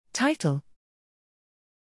Title: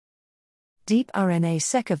 Deep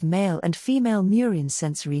RNA-seq of male and female murine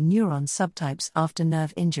sensory neuron subtypes after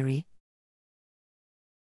nerve injury.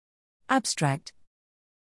 Abstract: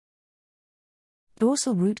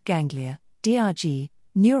 Dorsal root ganglia, DRG,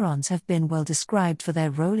 neurons have been well described for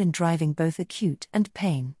their role in driving both acute and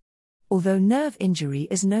pain. Although nerve injury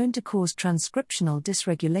is known to cause transcriptional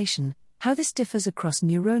dysregulation, how this differs across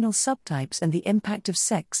neuronal subtypes and the impact of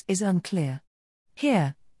sex is unclear.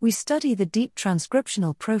 Here, we study the deep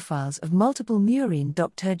transcriptional profiles of multiple murine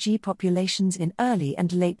DRG populations in early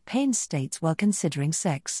and late pain states while considering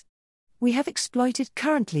sex. We have exploited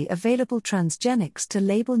currently available transgenics to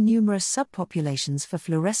label numerous subpopulations for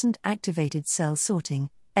fluorescent activated cell sorting,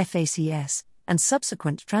 FACS, and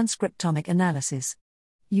subsequent transcriptomic analysis.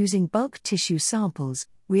 Using bulk tissue samples,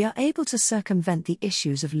 we are able to circumvent the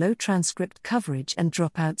issues of low transcript coverage and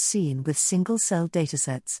dropout seen with single-cell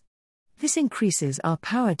datasets. This increases our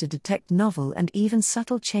power to detect novel and even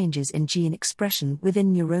subtle changes in gene expression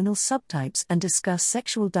within neuronal subtypes and discuss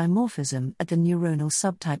sexual dimorphism at the neuronal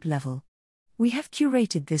subtype level. We have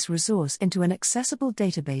curated this resource into an accessible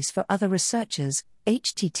database for other researchers,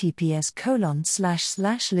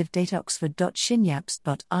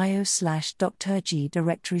 https://livedataoxford.shinyaps.io/drg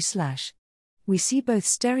directory/. We see both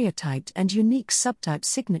stereotyped and unique subtype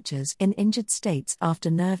signatures in injured states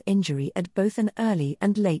after nerve injury at both an early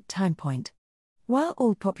and late time point. While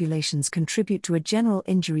all populations contribute to a general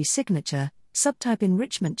injury signature, subtype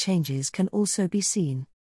enrichment changes can also be seen.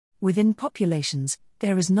 Within populations,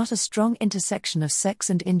 there is not a strong intersection of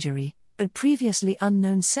sex and injury, but previously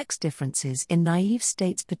unknown sex differences in naive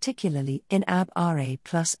states, particularly in AB-RA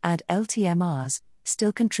plus AD LTMRs,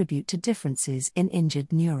 still contribute to differences in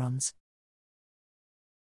injured neurons.